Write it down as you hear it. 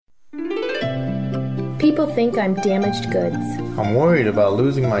People think I'm damaged goods. I'm worried about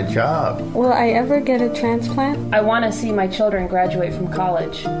losing my job. Will I ever get a transplant? I want to see my children graduate from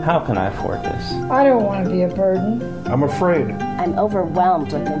college. How can I afford this? I don't want to be a burden. I'm afraid. I'm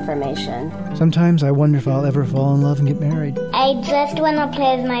overwhelmed with information. Sometimes I wonder if I'll ever fall in love and get married. I just want to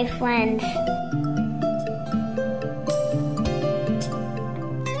play with my friends.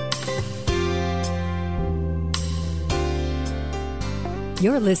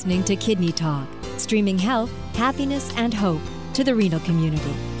 You're listening to Kidney Talk, streaming health, happiness, and hope to the renal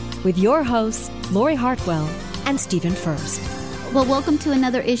community, with your hosts, Lori Hartwell and Stephen Furst. Well, welcome to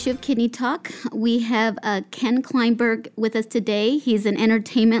another issue of Kidney Talk. We have Ken Kleinberg with us today. He's an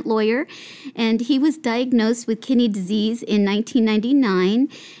entertainment lawyer, and he was diagnosed with kidney disease in 1999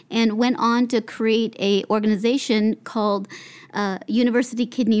 and went on to create an organization called University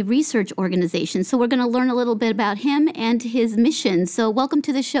Kidney Research Organization. So we're going to learn a little bit about him and his mission. So welcome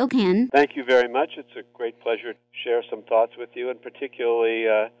to the show, Ken. Thank you very much. It's a great pleasure to share some thoughts with you, and particularly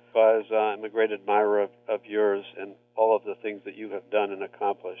because I'm a great admirer of yours and all of the things that you have done and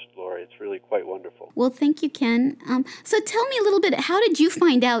accomplished, Lori. It's really quite wonderful. Well, thank you, Ken. So tell me a little bit, how did you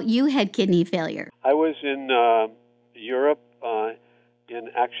find out you had kidney failure? I was in Europe in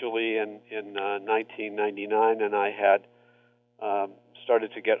 1999, and I had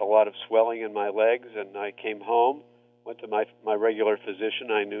started to get a lot of swelling in my legs, and I came home, went to my regular physician.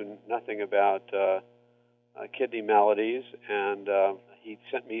 I knew nothing about kidney maladies, and he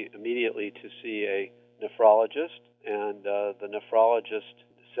sent me immediately to see a nephrologist, and the nephrologist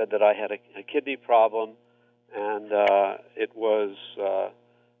said that I had a kidney problem, and it was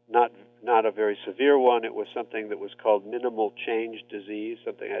not a very severe one. It was something that was called minimal change disease,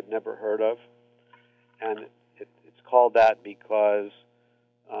 something I'd never heard of, and it's called that because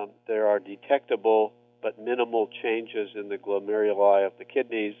there are detectable but minimal changes in the glomeruli of the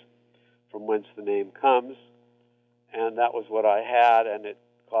kidneys, from whence the name comes, and that was what I had, and it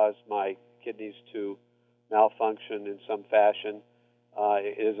caused my kidneys to malfunction in some fashion.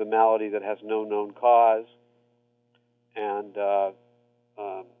 It is a malady that has no known cause, and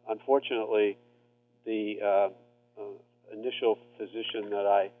unfortunately, the initial physician that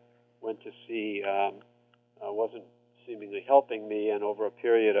I went to see wasn't seemingly helping me, and over a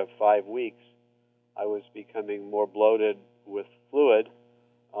period of 5 weeks, I was becoming more bloated with fluid.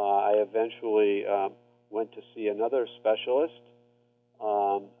 I eventually went to see another specialist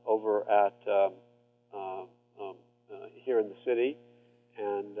over at here in the city,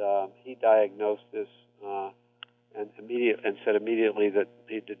 and he diagnosed this and said immediately that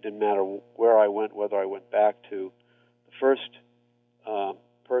it didn't matter where I went, whether I went back to the first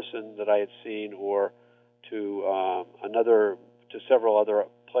person that I had seen or to several other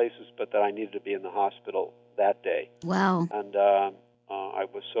places, but that I needed to be in the hospital that day. Wow. And I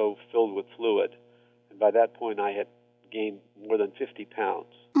was so filled with fluid, and by that point I had gained more than 50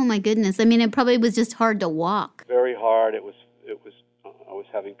 pounds. Oh my goodness! I mean, it probably was just hard to walk. Very hard. It was. I was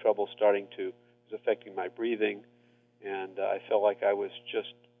having trouble it was affecting my breathing, and I felt like I was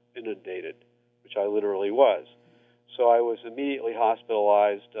just inundated, which I literally was. So I was immediately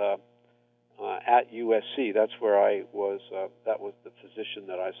hospitalized at USC. That's where I was. That was the physician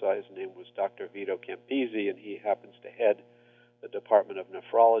that I saw. His name was Dr. Vito Campisi, and he happens to head the Department of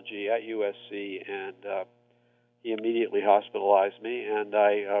Nephrology at USC, and he immediately hospitalized me, and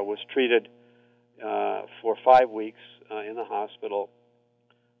I was treated for 5 weeks in the hospital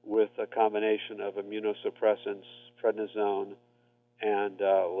with a combination of immunosuppressants, prednisone, and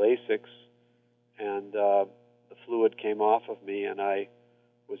Lasix, and the fluid came off of me, and I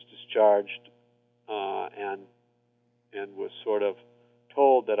was discharged and was sort of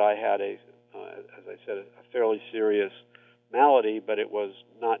told that I had as I said, a fairly serious malady, but it was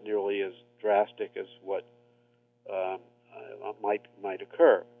not nearly as drastic as what might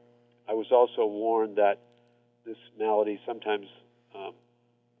occur. I was also warned that this malady sometimes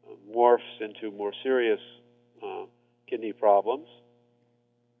morphs into more serious kidney problems.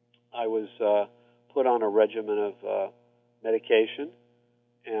 I was put on a regimen of medication,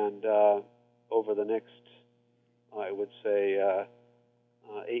 and over the next, I would say,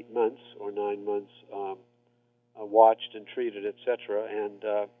 8 months or 9 months, watched and treated, etc., and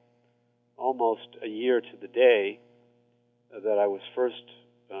almost a year to the day that I was first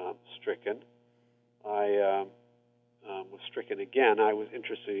stricken, I was stricken again. I was,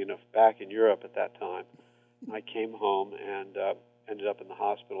 interestingly enough, back in Europe at that time. I came home and ended up in the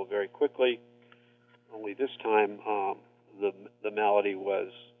hospital very quickly, only this time the malady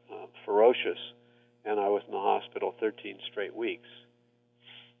was ferocious, and I was in the hospital 13 straight weeks,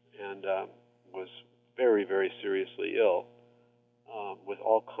 and was very, very seriously ill with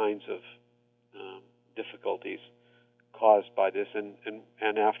all kinds of difficulties caused by this,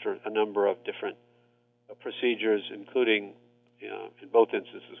 and after a number of different procedures, including in both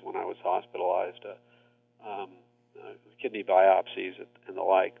instances when I was hospitalized, kidney biopsies and the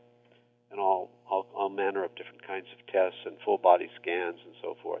like, and all manner of different kinds of tests and full body scans and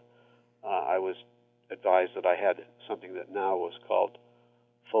so forth, I was advised that I had something that now was called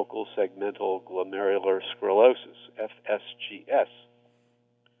focal segmental glomerular sclerosis, FSGS,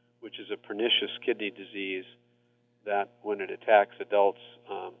 which is a pernicious kidney disease that, when it attacks adults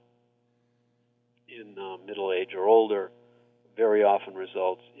in middle age or older, very often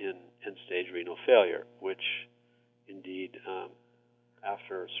results in end-stage renal failure, which indeed,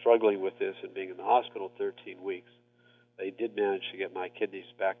 after struggling with this and being in the hospital 13 weeks, they did manage to get my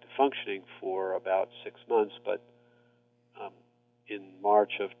kidneys back to functioning for about 6 months, but in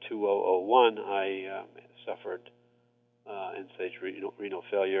March of 2001, I suffered end-stage renal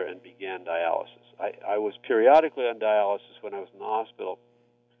failure and began dialysis. I was periodically on dialysis when I was in the hospital,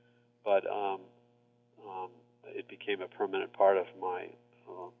 but it became a permanent part of my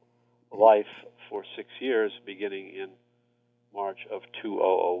life for 6 years, beginning in March of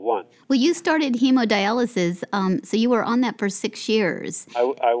 2001. Well, you started hemodialysis, so you were on that for 6 years.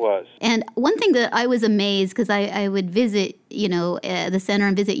 I was. And one thing that I was amazed, because I would visit, the center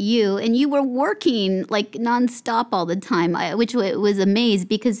and visit you, and you were working like nonstop all the time, which was amazed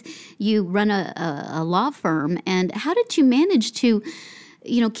because you run a law firm. And how did you manage to,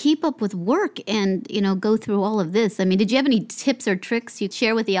 keep up with work and, go through all of this? I mean, did you have any tips or tricks you'd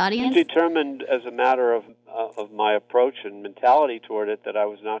share with the audience? I determined, as a matter of my approach and mentality toward it, that I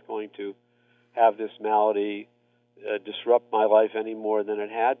was not going to have this malady disrupt my life any more than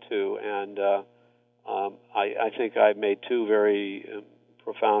it had to. And I think I made two very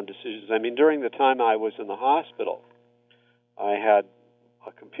profound decisions. I mean, during the time I was in the hospital, I had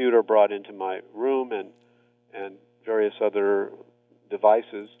a computer brought into my room and various other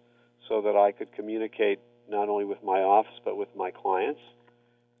devices so that I could communicate not only with my office but with my clients,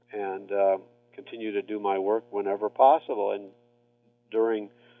 and continue to do my work whenever possible. And during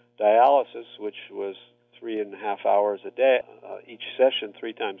dialysis, which was 3.5 hours a day, each session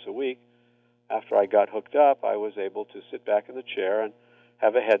 3 times a week, after I got hooked up, I was able to sit back in the chair and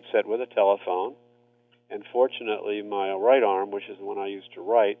have a headset with a telephone. And fortunately, my right arm, which is the one I used to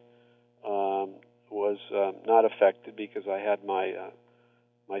write, was not affected because I had my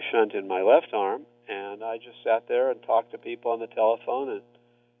shunt in my left arm, and I just sat there and talked to people on the telephone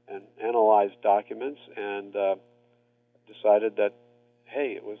and analyzed documents, and decided that,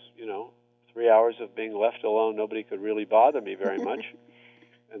 hey, it was 3 hours of being left alone. Nobody could really bother me very much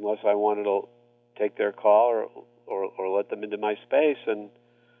unless I wanted to take their call or let them into my space. And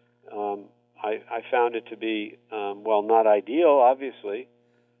I found it to be not ideal, obviously.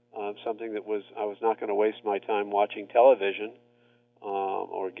 Something that I was not going to waste my time watching television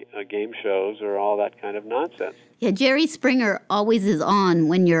or game shows or all that kind of nonsense. Yeah, Jerry Springer always is on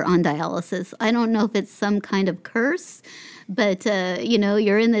when you're on dialysis. I don't know if it's some kind of curse, but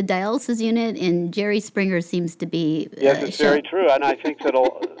you're in the dialysis unit, and Jerry Springer seems to be. Yes, it's very true, and I think that a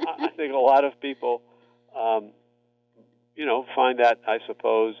lot of people, find that, I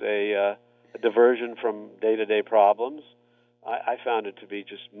suppose, a diversion from day-to-day problems. I found it to be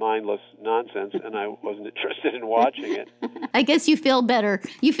just mindless nonsense, and I wasn't interested in watching it. I guess you feel better.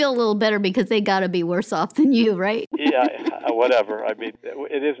 You feel a little better because they got to be worse off than you, right? Yeah, whatever. I mean,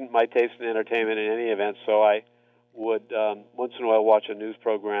 it isn't my taste in entertainment in any event, so I would once in a while watch a news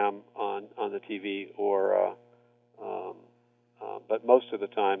program on the TV, but most of the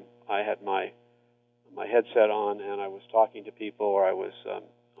time I had my headset on and I was talking to people, or I was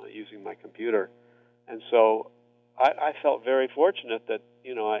using my computer, and so I felt very fortunate that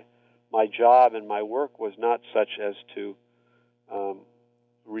my job and my work was not such as to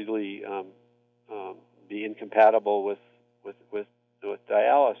really be incompatible with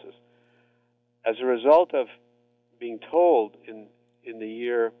dialysis. As a result of being told in the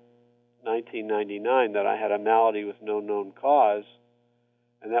year 1999 that I had a malady with no known cause,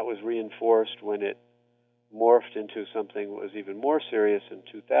 and that was reinforced when it morphed into something that was even more serious in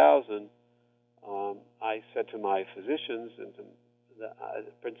 2000. I said to my physicians, and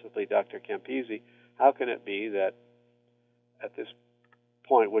principally Dr. Campisi, how can it be that at this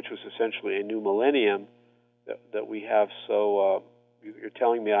point, which was essentially a new millennium, that we have so, you're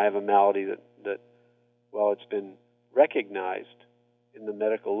telling me I have a malady that while it's been recognized in the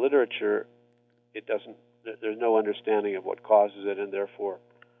medical literature, there's no understanding of what causes it, and therefore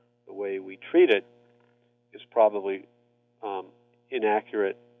the way we treat it is probably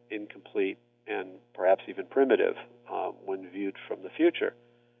inaccurate, incomplete, and perhaps even primitive when viewed from the future.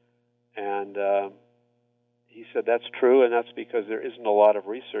 And he said that's true, and that's because there isn't a lot of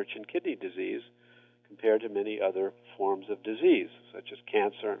research in kidney disease compared to many other forms of disease, such as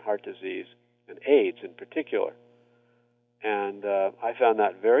cancer and heart disease and AIDS in particular. And I found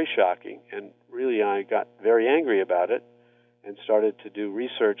that very shocking, and really I got very angry about it and started to do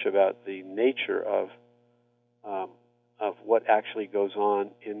research about the nature of what actually goes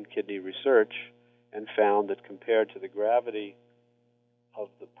on in kidney research, and found that compared to the gravity of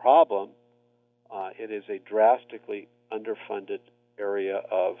the problem, it is a drastically underfunded area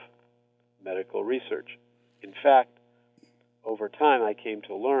of medical research. In fact, over time I came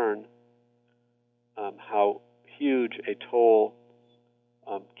to learn how huge a toll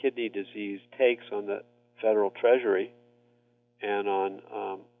kidney disease takes on the federal treasury and on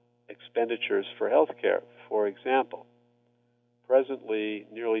expenditures for health care. For example, presently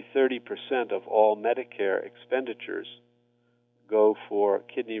nearly 30% of all Medicare expenditures go for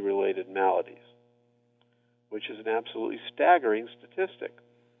kidney-related maladies, which is an absolutely staggering statistic.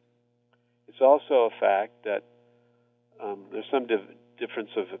 It's also a fact that there's some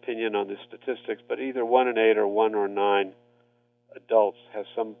difference of opinion on the statistics, but either 1 in 8 or 1 or 9 adults has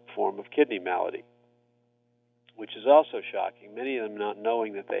some form of kidney malady, which is also shocking, many of them not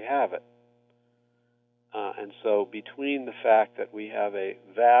knowing that they have it. And so between the fact that we have a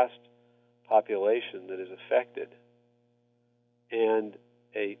vast population that is affected and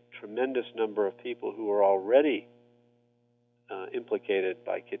a tremendous number of people who are already implicated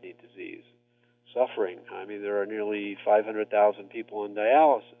by kidney disease, suffering. I mean, there are nearly 500,000 people on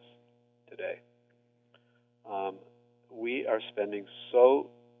dialysis today. We are spending so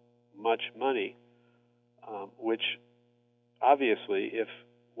much money, which obviously, if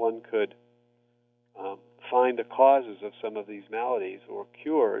one could find the causes of some of these maladies or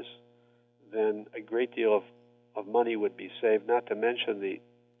cures, then a great deal of money would be saved, not to mention the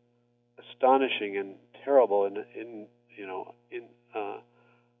astonishing and terrible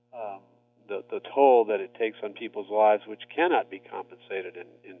the toll that it takes on people's lives, which cannot be compensated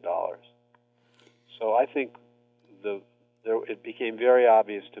in dollars. So I think it became very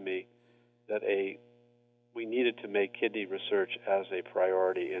obvious to me that we needed to make kidney research as a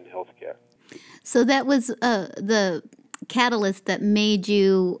priority in healthcare. So that was the catalyst that made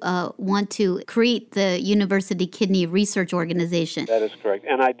you want to create the University Kidney Research Organization. That is correct.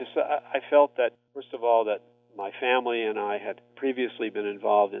 And I felt that, first of all, that my family and I had previously been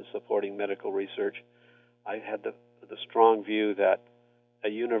involved in supporting medical research. I had the strong view that a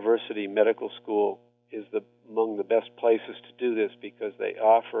university medical school is among the best places to do this because they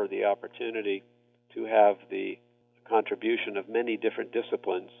offer the opportunity to have the contribution of many different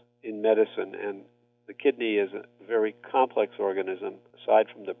disciplines in medicine. And the kidney is a very complex organism. Aside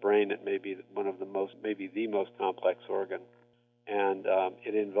from the brain, it may be maybe the most complex organ. And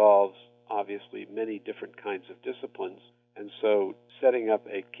it involves, obviously, many different kinds of disciplines. And so setting up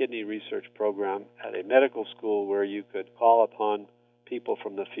a kidney research program at a medical school where you could call upon people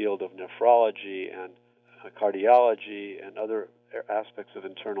from the field of nephrology and cardiology and other aspects of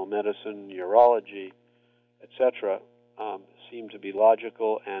internal medicine, urology, etc., seemed to be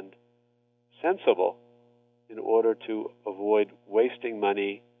logical and sensible in order to avoid wasting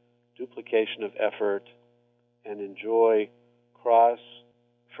money, duplication of effort, and enjoy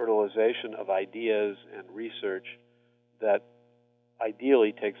cross-fertilization of ideas and research that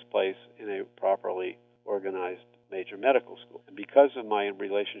ideally takes place in a properly organized major medical school. And because of my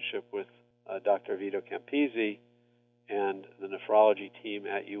relationship with Dr. Vito Campisi and the nephrology team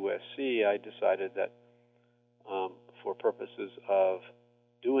at USC, I decided that for purposes of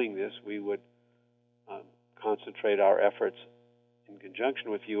doing this, we would concentrate our efforts in conjunction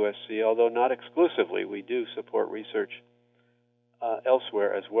with USC, although not exclusively. We do support research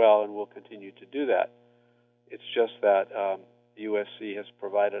elsewhere as well, and we'll continue to do that. It's just that USC has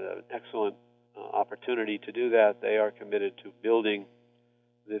provided an excellent opportunity to do that. They are committed to building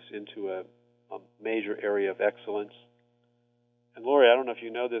this into a major area of excellence. And Lori, I don't know if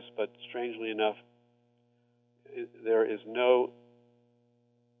you know this, but strangely enough,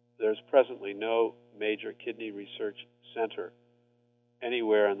 there's presently no major kidney research center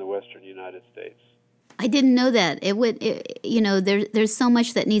anywhere in the western United States. I didn't know that. There's so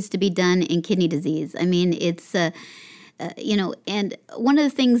much that needs to be done in kidney disease. I mean, it's, and one of the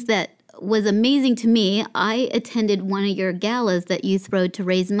things that was amazing to me, I attended one of your galas that you throw to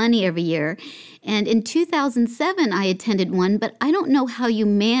raise money every year. And in 2007, I attended one, but I don't know how you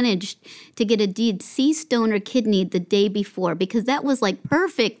managed to get a deceased donor kidney the day before, because that was like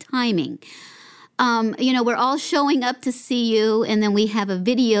perfect timing. we're all showing up to see you, and then we have a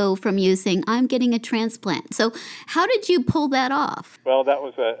video from you saying, I'm getting a transplant. So how did you pull that off? Well, that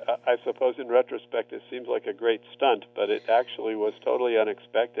was, I suppose in retrospect, it seems like a great stunt, but it actually was totally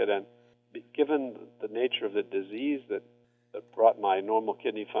unexpected. And given the nature of the disease that brought my normal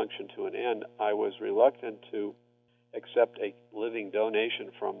kidney function to an end, I was reluctant to accept a living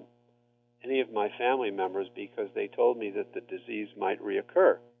donation from any of my family members because they told me that the disease might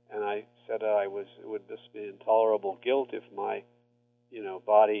reoccur. And I said it would just be intolerable guilt if my,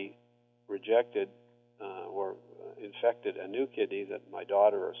 body rejected or infected a new kidney that my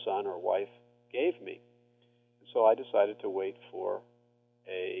daughter or son or wife gave me. So I decided to wait for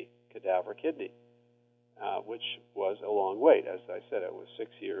a cadaver kidney, which was a long wait. As I said, it was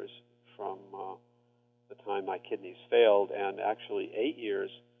 6 years from the time my kidneys failed, and actually 8 years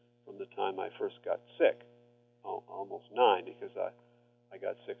from the time I first got sick, almost 9, because I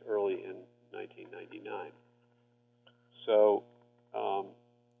got sick early in 1999. So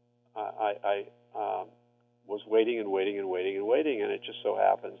I was waiting and waiting and waiting and waiting, and it just so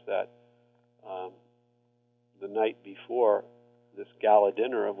happens that the night before this gala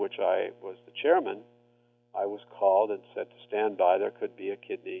dinner, of which I was the chairman, I was called and said to stand by. There could be a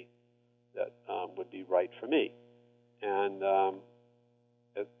kidney that would be right for me. And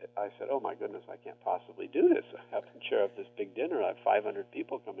I said, oh, my goodness, I can't possibly do this. I have to chair of this big dinner. I have 500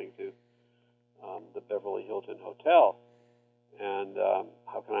 people coming to the Beverly Hilton Hotel. And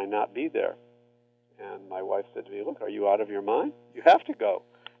how can I not be there? And my wife said to me, look, are you out of your mind? You have to go.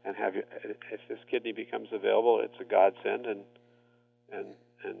 And if this kidney becomes available, it's a godsend, and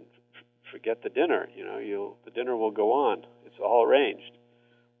forget the dinner. The dinner will go on. It's all arranged,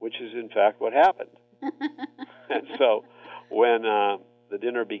 which is in fact what happened. And so when the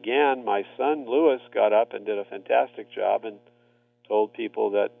dinner began, my son Louis got up and did a fantastic job and told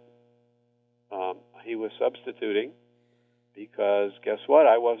people that he was substituting because guess what?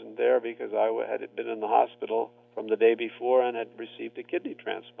 I wasn't there because I had been in the hospital from the day before and had received a kidney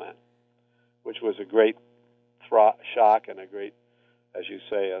transplant, which was a great shock and a great, as you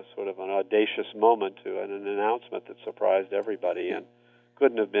say, a sort of an audacious moment to an announcement that surprised everybody and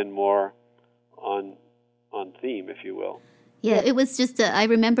couldn't have been more on theme, if you will. Yeah, it was just, I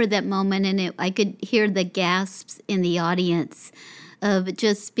remember that moment, and I could hear the gasps in the audience of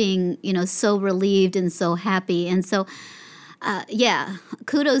just being, so relieved and so happy. And so,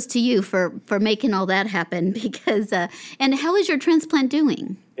 kudos to you for making all that happen because, and how is your transplant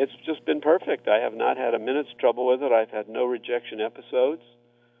doing? It's just been perfect. I have not had a minute's trouble with it. I've had no rejection episodes.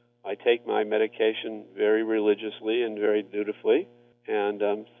 I take my medication very religiously and very dutifully, and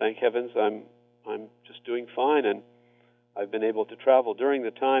thank heavens I'm just doing fine. And I've been able to travel. During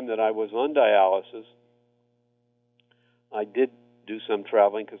the time that I was on dialysis, I did do some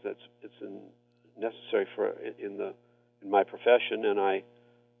traveling because it's necessary in my profession, and I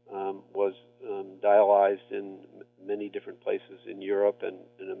was dialyzed in many different places in Europe and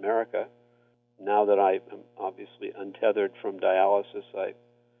in America. Now that I am obviously untethered from dialysis,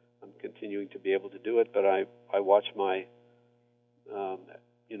 I'm continuing to be able to do it, but I watch my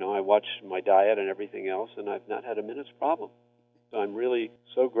I watch my diet and everything else, and I've not had a minute's problem. So I'm really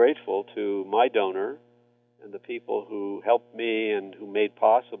so grateful to my donor and the people who helped me and who made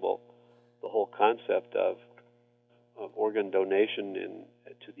possible the whole concept of organ donation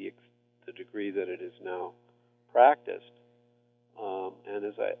to the degree that it is now practiced.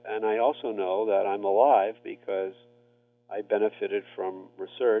 And I also know that I'm alive because I benefited from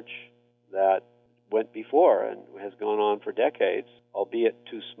research that went before and has gone on for decades, albeit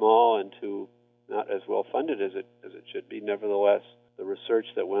too small and too not as well funded as it should be. Nevertheless, the research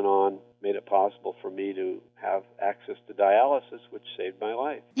that went on made it possible for me to have access to dialysis, which saved my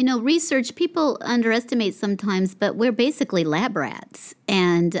life. Research, people underestimate sometimes, but we're basically lab rats.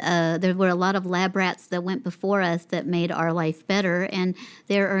 And there were a lot of lab rats that went before us that made our life better. And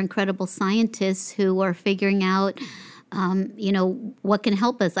there are incredible scientists who are figuring out what can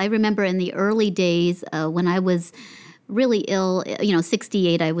help us. I remember in the early days when I was really ill,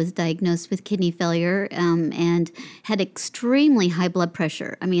 68, I was diagnosed with kidney failure and had extremely high blood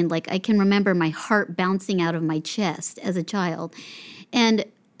pressure. I mean, I can remember my heart bouncing out of my chest as a child. And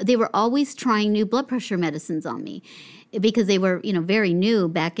they were always trying new blood pressure medicines on me because they were, very new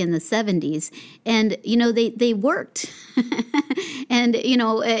back in the 70s. And, they worked. And,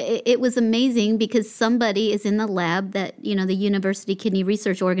 it was amazing because somebody is in the lab that, the University Kidney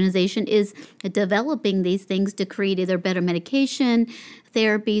Research Organization is developing these things to create either better medication,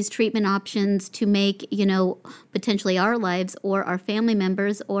 therapies, treatment options to make, potentially our lives or our family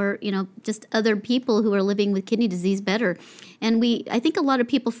members or, just other people who are living with kidney disease better. And I think a lot of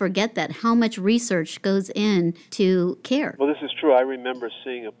people forget that, how much research goes into care. Well, this is true. I remember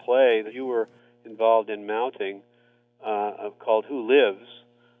seeing a play that you were involved in mounting called Who Lives,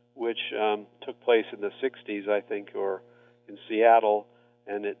 which took place in the 60s, I think, or in Seattle,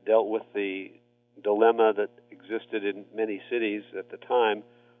 and it dealt with the dilemma that existed in many cities at the time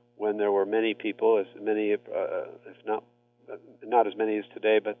when there were many people, as many, if not as many as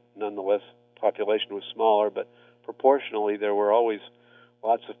today, but nonetheless, population was smaller, but proportionally there were always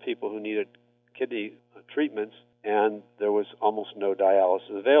lots of people who needed kidney treatments, and there was almost no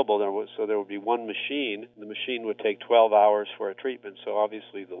dialysis available. So there would be one machine. The machine would take 12 hours for a treatment, so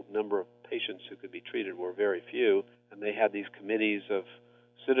obviously the number of patients who could be treated were very few, and they had these committees of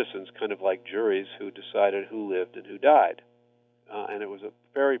citizens, kind of like juries, who decided who lived and who died. And it was a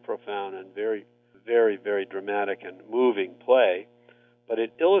very profound and very, very, very dramatic and moving play, but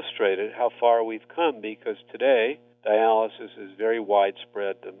it illustrated how far we've come, because today dialysis is very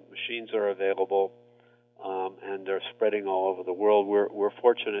widespread. The machines are available, and they're spreading all over the world. We're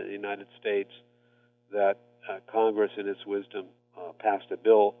fortunate in the United States that Congress, in its wisdom, passed a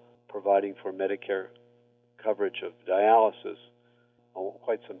bill providing for Medicare coverage of dialysis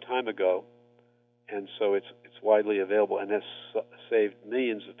quite some time ago, and so it's widely available and has saved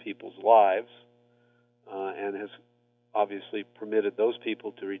millions of people's lives, and has obviously permitted those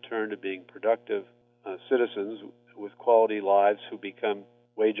people to return to being productive citizens with quality lives who become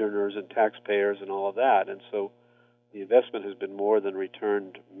wage earners and taxpayers and all of that. And so the investment has been more than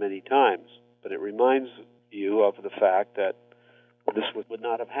returned many times. But it reminds you of the fact that this would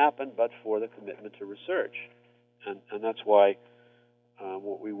not have happened but for the commitment to research. And that's why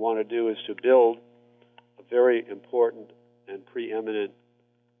what we want to do is to build a very important and preeminent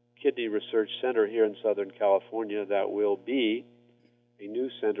kidney research center here in Southern California that will be a new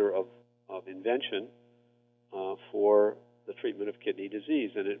center of invention for the treatment of kidney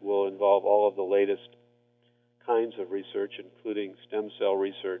disease. And it will involve all of the latest kinds of research, including stem cell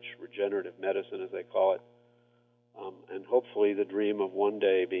research, regenerative medicine, as they call it, and hopefully the dream of one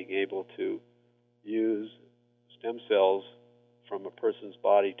day being able to use stem cells from a person's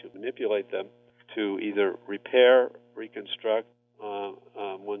body to manipulate them to either repair, reconstruct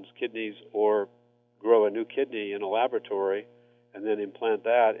one's kidneys, or grow a new kidney in a laboratory and then implant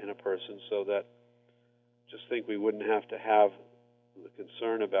that in a person, so that just think we wouldn't have to have the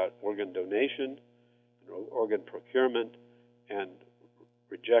concern about organ donation, organ procurement, and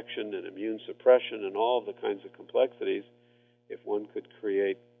rejection and immune suppression and all of the kinds of complexities if one could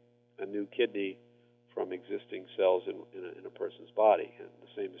create a new kidney from existing cells in a person's body. And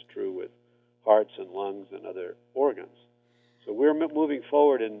the same is true with hearts and lungs and other organs. So we're moving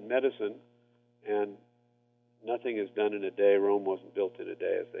forward in medicine, and nothing is done in a day. Rome wasn't built in a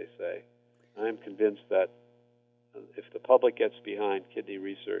day, as they say. I'm convinced that if the public gets behind kidney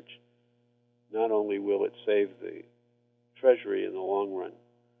research, not only will it save the Treasury in the long run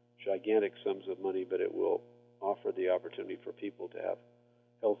gigantic sums of money, but it will offer the opportunity for people to have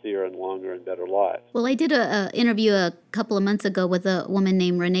healthier and longer and better lives. Well, I did an interview a couple of months ago with a woman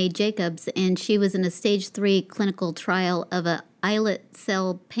named Renee Jacobs, and she was in a stage 3 clinical trial of an islet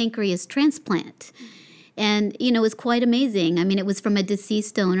cell pancreas transplant. And, it was quite amazing. I mean, it was from a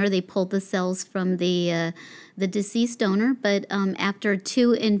deceased donor. They pulled the cells from the deceased donor, but after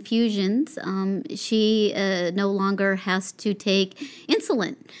 2 infusions, she no longer has to take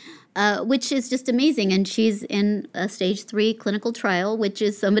insulin. Which is just amazing. And she's in a stage 3 clinical trial, which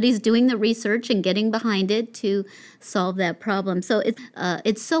is somebody's doing the research and getting behind it to solve that problem. So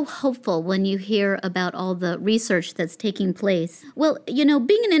it's so hopeful when you hear about all the research that's taking place. Well,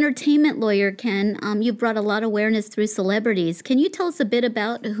 being an entertainment lawyer, Ken, you've brought a lot of awareness through celebrities. Can you tell us a bit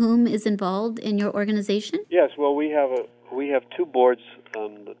about whom is involved in your organization? Yes, well, we have 2 boards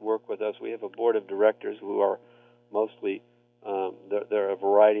that work with us. We have a board of directors who are mostly there are a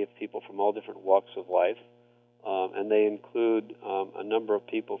variety of people from all different walks of life, and they include a number of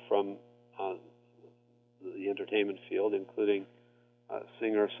people from the entertainment field, including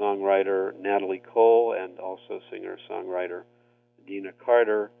singer-songwriter Natalie Cole and also singer-songwriter Dina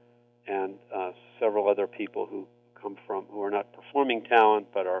Carter, and several other people who are not performing talent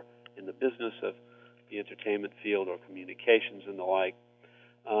but are in the business of the entertainment field or communications and the like.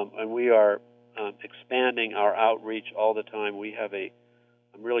 And we are expanding our outreach all the time.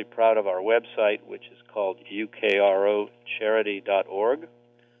 I'm really proud of our website, which is called ukrocharity.org,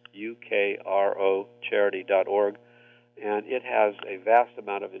 ukrocharity.org, and it has a vast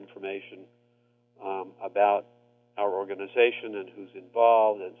amount of information about our organization and who's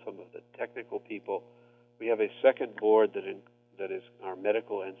involved and some of the technical people. We have a second board that is our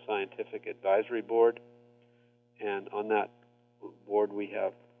medical and scientific advisory board, and on that board we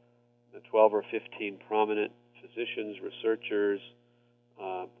have 12 or 15 prominent physicians, researchers,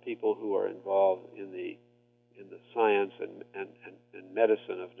 people who are involved in the science and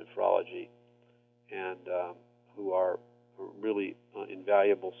medicine of nephrology, and who are really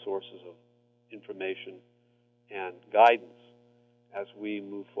invaluable sources of information and guidance as we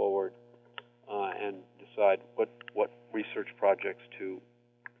move forward and decide what research projects to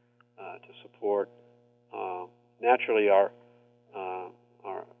support. Naturally, our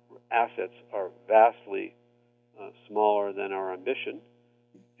assets are vastly smaller than our ambition,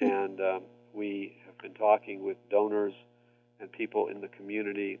 and we have been talking with donors and people in the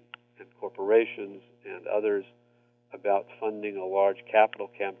community and corporations and others about funding a large capital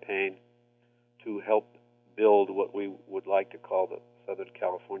campaign to help build what we would like to call the Southern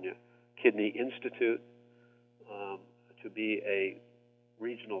California Kidney Institute, to be a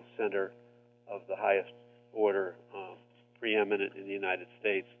regional center of the highest order, preeminent in the United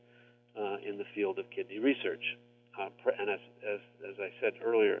States in the field of kidney research. And as I said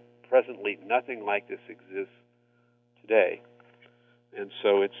earlier, presently nothing like this exists today. And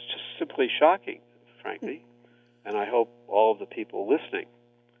so it's just simply shocking, frankly. And I hope all of the people listening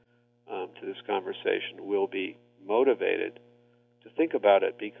to this conversation will be motivated to think about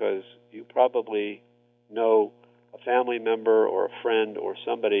it, because you probably know a family member or a friend or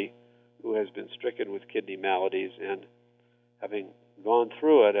somebody who has been stricken with kidney maladies, and having gone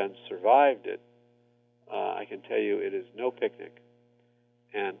through it and survived it, I can tell you it is no picnic.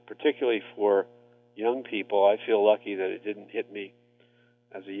 And particularly for young people, I feel lucky that it didn't hit me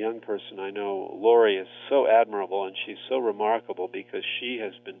as a young person. I know Lori is so admirable, and she's so remarkable because she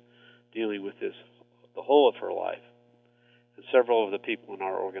has been dealing with this the whole of her life. And several of the people in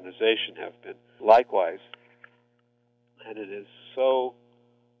our organization have been likewise. And it is so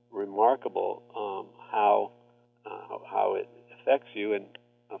remarkable how it affects you. And,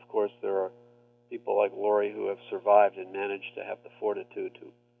 of course, there are people like Lori who have survived and managed to have the fortitude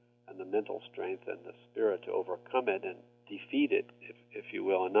and the mental strength and the spirit to overcome it and defeat it, if you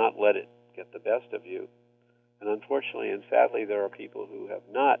will, and not let it get the best of you. And unfortunately and sadly, there are people who have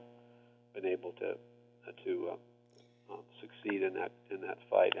not been able to succeed in that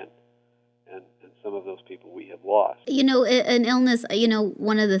fight, and some of those people we have lost. You know, an illness,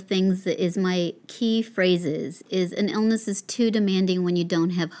 one of the things that is my key phrases is an illness is too demanding when you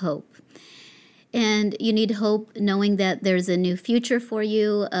don't have hope. And you need hope knowing that there's a new future for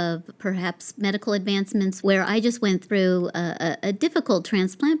you of perhaps medical advancements, where I just went through a difficult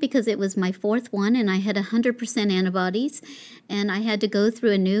transplant because it was my fourth one and I had 100% antibodies, and I had to go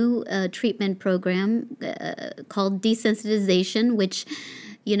through a new treatment program called desensitization, which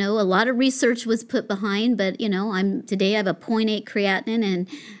a lot of research was put behind, but, today I have a 0.8 creatinine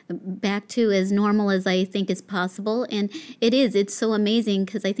and back to as normal as I think is possible. And it's so amazing,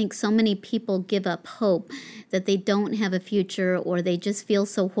 because I think so many people give up hope that they don't have a future, or they just feel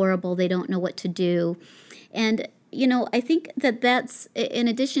so horrible they don't know what to do. And, I think that's, in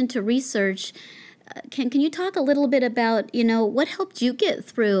addition to research, can you talk a little bit about, what helped you get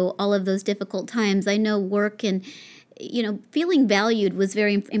through all of those difficult times? I know work and feeling valued was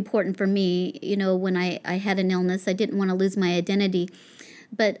very important for me. When I had an illness, I didn't want to lose my identity.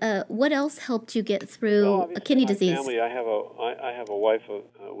 But what else helped you get through kidney disease? Family, I have a wife.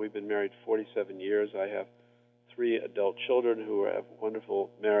 We've been married 47 years. I have 3 adult children who have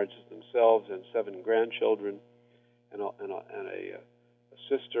wonderful marriages themselves, and 7 grandchildren, and a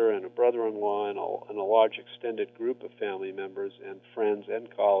sister and a brother-in-law, and a large extended group of family members and friends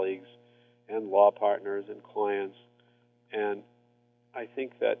and colleagues and law partners and clients. And I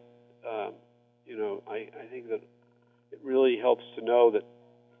think that, I think that it really helps to know that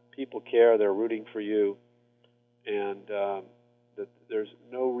people care, they're rooting for you, and that there's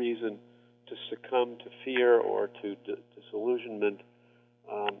no reason to succumb to fear or to disillusionment.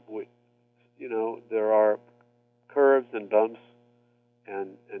 There are curves and bumps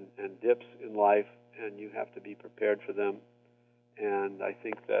and dips in life, and you have to be prepared for them. And I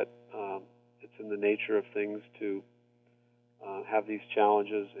think that it's in the nature of things to have these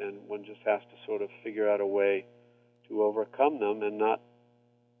challenges, and one just has to sort of figure out a way to overcome them and not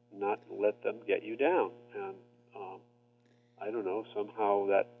let them get you down. And I don't know, somehow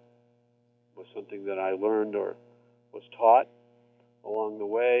that was something that I learned or was taught along the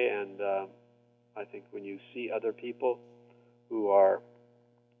way. And I think when you see other people who are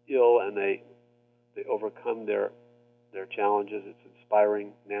ill and they overcome their challenges, it's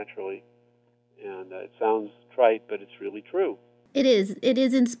inspiring naturally. And it sounds trite, but it's really true. It is. It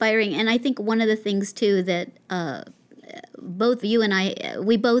is inspiring. And I think one of the things, too, that both you and I,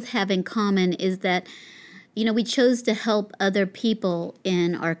 we both have in common is that, you know, we chose to help other people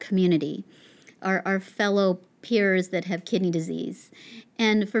in our community, our fellow peers that have kidney disease.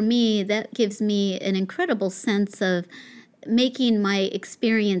 And for me, that gives me an incredible sense of making my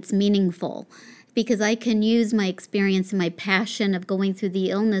experience meaningful, because I can use my experience and my passion of going through the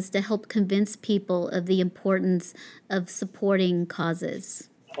illness to help convince people of the importance of supporting causes.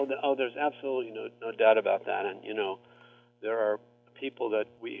 Oh, there's absolutely no doubt about that. And, you know, there are people that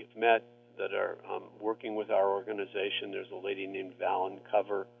we've met that are working with our organization. There's a lady named Valen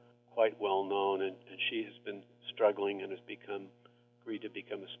Cover, quite well known, and she has been struggling and has agreed to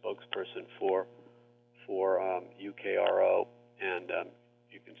become a spokesperson for UKRO, and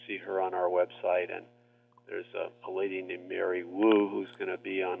you can see her on our website. And there's a lady named Mary Wu who's going to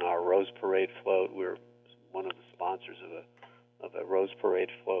be on our Rose Parade float. We're one of the sponsors of a Rose Parade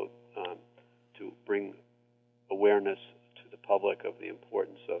float to bring awareness to the public of the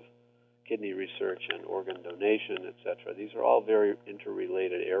importance of kidney research and organ donation, etc. These are all very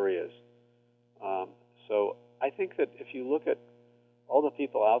interrelated areas. So I think that if you look at all the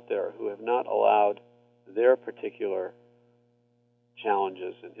people out there who have not allowed their particular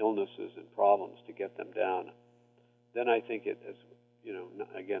challenges and illnesses and problems to get them down, then I think it is, you know,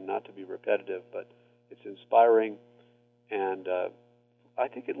 again, not to be repetitive, but it's inspiring, and I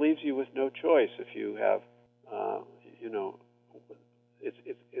think it leaves you with no choice if you have, you know,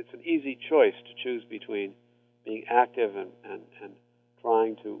 it's an easy choice to choose between being active and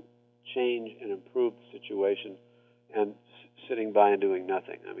trying to change and improve the situation and sitting by and doing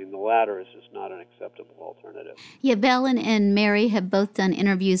nothing. I mean, the latter is just not an acceptable alternative. Yeah, Valen and Mary have both done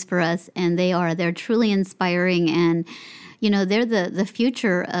interviews for us, and they're truly inspiring, and you know, they're the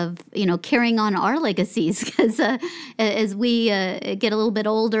future of, you know, carrying on our legacies, because as we get a little bit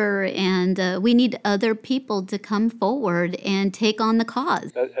older, and we need other people to come forward and take on the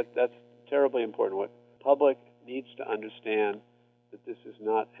cause. That's terribly important. What the public needs to understand that this is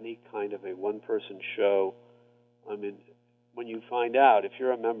not any kind of a one-person show. I mean, when you find out, if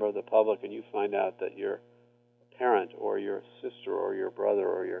you're a member of the public and you find out that your parent or your sister or your brother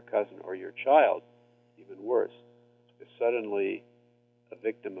or your cousin or your child, even worse, is suddenly a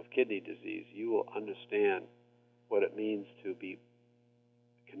victim of kidney disease, you will understand what it means to be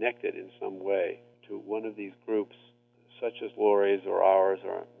connected in some way to one of these groups, such as Lori's or ours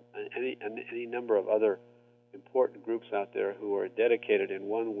or any number of other important groups out there who are dedicated in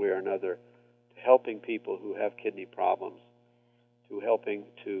one way or another to helping people who have kidney problems, to helping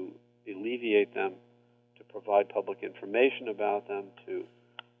to alleviate them, to provide public information about them, to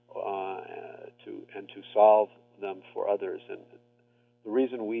solve them for others. And the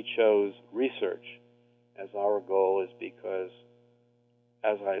reason we chose research as our goal is because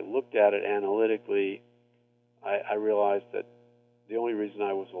as I looked at it analytically, I realized that the only reason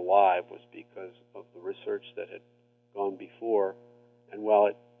I was alive was because of the research that had gone before. And while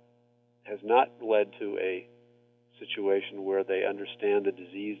it has not led to a situation where they understand the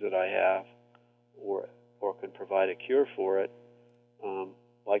disease that I have or can provide a cure for it,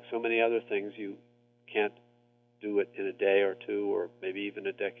 like so many other things, you can't do it in a day or two or maybe even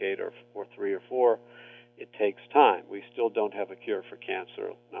a decade or 3 or 4. It takes time. We still don't have a cure for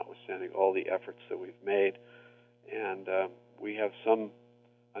cancer, notwithstanding all the efforts that we've made. And we have some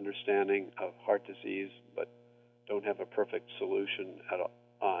understanding of heart disease, but don't have a perfect solution at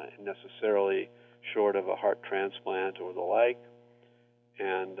all, necessarily short of a heart transplant or the like.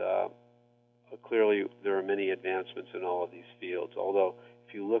 And clearly there are many advancements in all of these fields. Although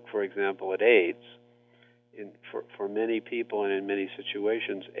if you look, for example, at AIDS, for many people and in many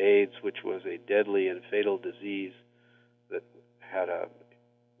situations, AIDS, which was a deadly and fatal disease that had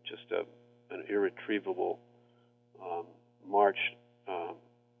an irretrievable march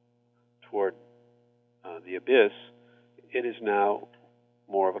toward the abyss, it is now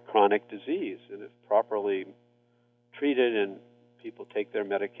more of a chronic disease. And if properly treated and people take their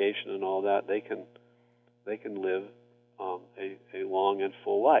medication and all that, they can live a long and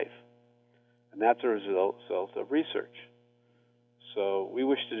full life. And that's a result of research. So we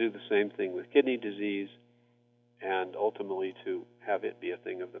wish to do the same thing with kidney disease and ultimately to have it be a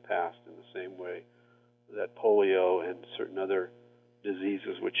thing of the past in the same way that polio and certain other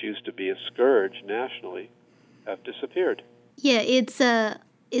diseases which used to be a scourge nationally have disappeared. Yeah,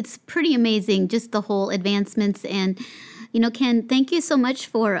 it's pretty amazing, just the whole advancements. And Ken, thank you so much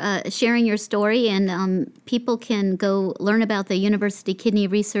for sharing your story, and people can go learn about the University Kidney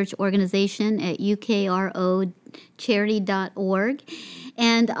Research Organization at ukrocharity.org.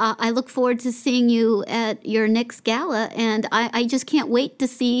 And I look forward to seeing you at your next gala, and I just can't wait to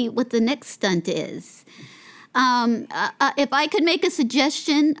see what the next stunt is. If I could make a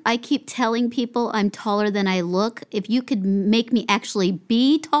suggestion, I keep telling people I'm taller than I look. If you could make me actually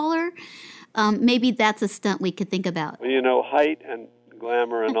be taller, maybe that's a stunt we could think about. Well, height and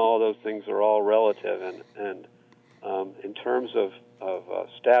glamour and all those things are all relative, and in terms of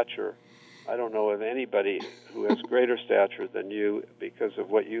stature, I don't know of anybody who has greater stature than you because of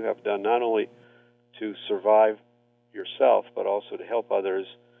what you have done, not only to survive yourself, but also to help others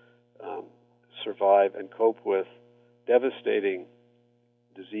survive and cope with devastating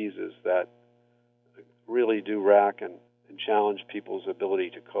diseases that really do rack and challenge people's ability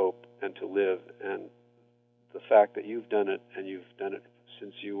to cope and to live. And the fact that you've done it, and you've done it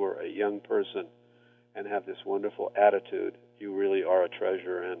since you were a young person and have this wonderful attitude, you really are a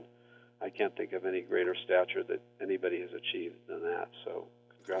treasure, and I can't think of any greater stature that anybody has achieved than that. So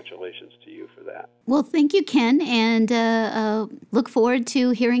congratulations to you for that. Well, thank you, Ken, and look forward to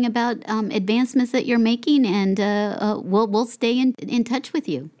hearing about advancements that you're making, and we'll stay in touch with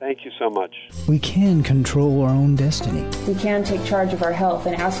you. Thank you so much. We can control our own destiny. We can take charge of our health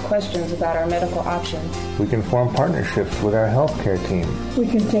and ask questions about our medical options. We can form partnerships with our healthcare team. We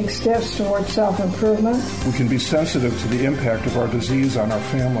can take steps toward self-improvement. We can be sensitive to the impact of our disease on our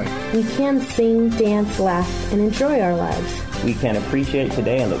family. We can sing, dance, laugh, and enjoy our lives. We can appreciate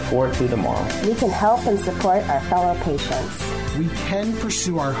today and look forward to tomorrow. We can help and support our fellow patients. We can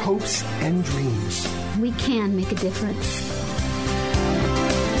pursue our hopes and dreams. We can make a difference.